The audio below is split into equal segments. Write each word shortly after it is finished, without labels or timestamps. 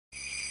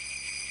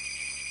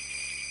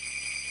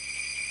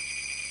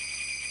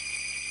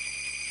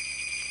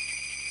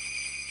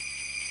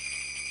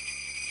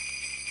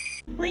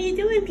What are you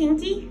doing,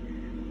 Pinky?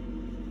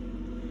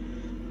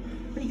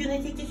 Are you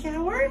gonna take a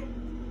shower?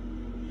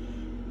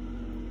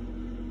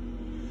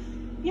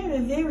 You're a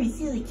very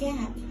silly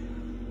cat.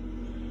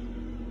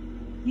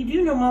 You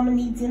do know Mama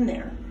needs in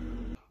there.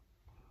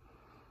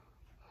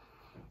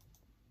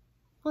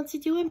 What's he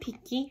doing,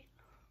 Pinky?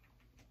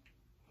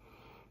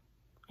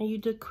 Are you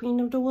the queen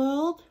of the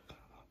world?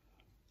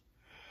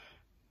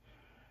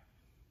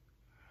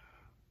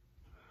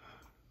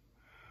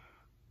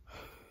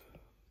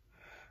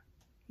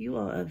 You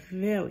are a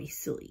very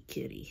silly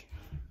kitty.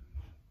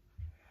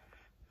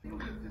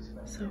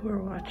 So we're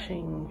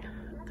watching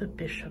The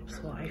Bishop's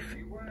Wife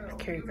with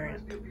Cary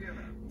Grant.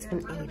 It's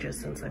been ages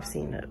since I've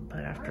seen it, but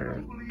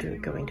after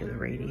going to the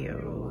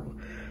radio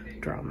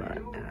drama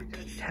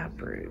at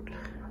Taproot,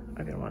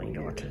 I've been wanting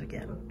to watch it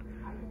again.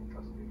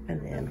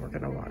 And then we're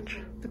gonna watch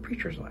The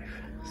Preacher's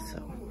Wife.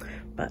 So,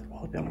 but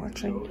while I've been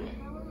watching,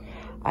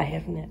 I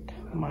have knit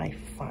my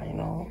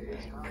final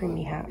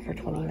preemie hat for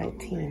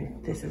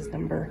 2019. This is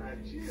number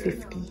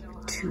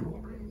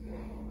 52.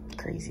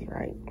 Crazy,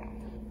 right?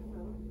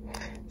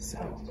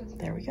 So,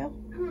 there we go.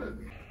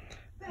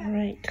 All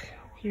right,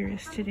 here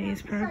is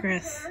today's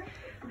progress.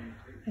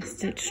 I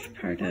stitched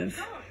part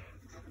of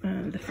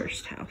the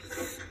first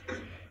house.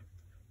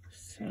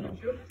 So,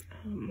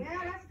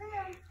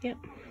 yep,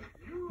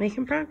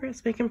 making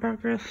progress.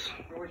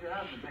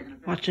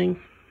 Watching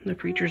The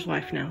Preacher's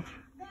Wife now.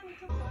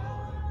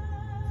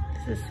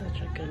 This is such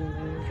a good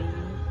movie.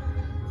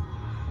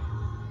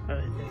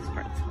 Oh, this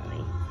part's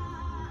funny.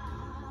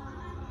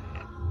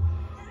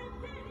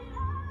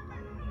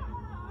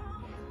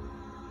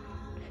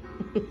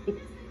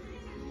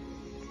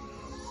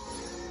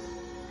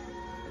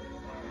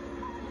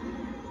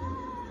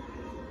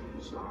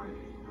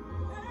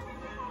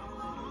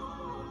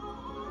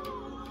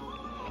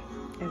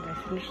 And I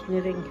finished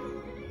knitting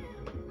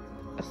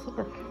a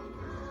slipper.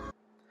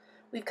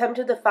 We've come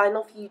to the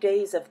final few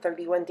days of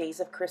 31 Days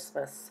of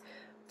Christmas.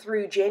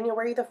 Through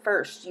January the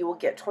 1st, you will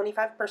get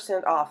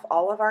 25% off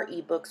all of our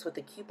ebooks with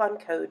the coupon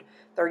code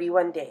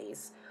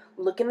 31days.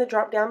 Look in the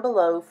drop down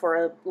below for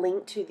a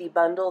link to the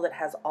bundle that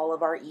has all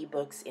of our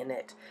ebooks in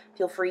it.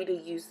 Feel free to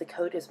use the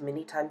code as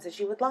many times as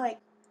you would like.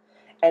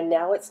 And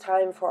now it's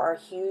time for our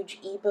huge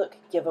ebook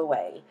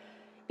giveaway.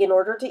 In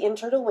order to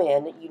enter to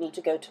win, you need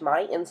to go to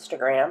my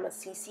Instagram,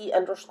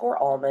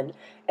 cc_almond,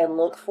 and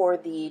look for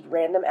the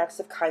Random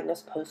Acts of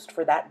Kindness post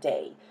for that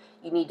day.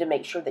 You need to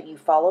make sure that you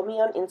follow me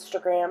on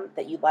Instagram,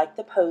 that you like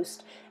the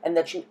post, and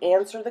that you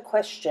answer the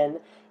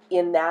question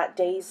in that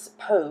day's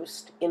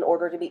post in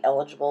order to be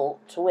eligible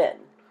to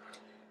win.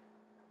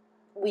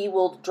 We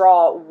will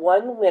draw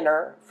one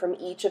winner from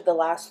each of the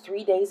last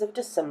 3 days of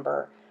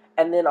December,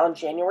 and then on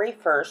January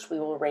 1st, we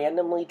will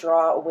randomly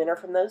draw a winner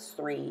from those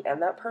 3,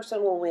 and that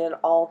person will win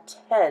all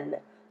 10,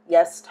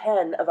 yes,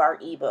 10 of our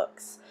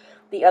ebooks.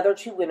 The other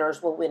 2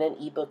 winners will win an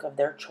ebook of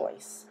their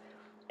choice.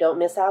 Don't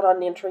miss out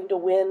on entering to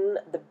win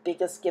the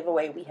biggest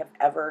giveaway we have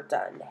ever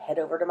done. Head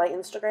over to my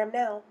Instagram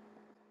now.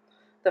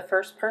 The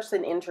first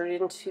person entered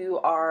into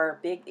our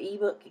big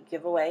ebook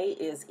giveaway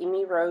is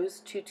Emmy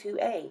Rose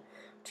 22A.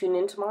 Tune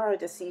in tomorrow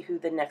to see who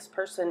the next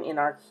person in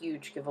our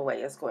huge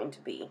giveaway is going to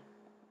be.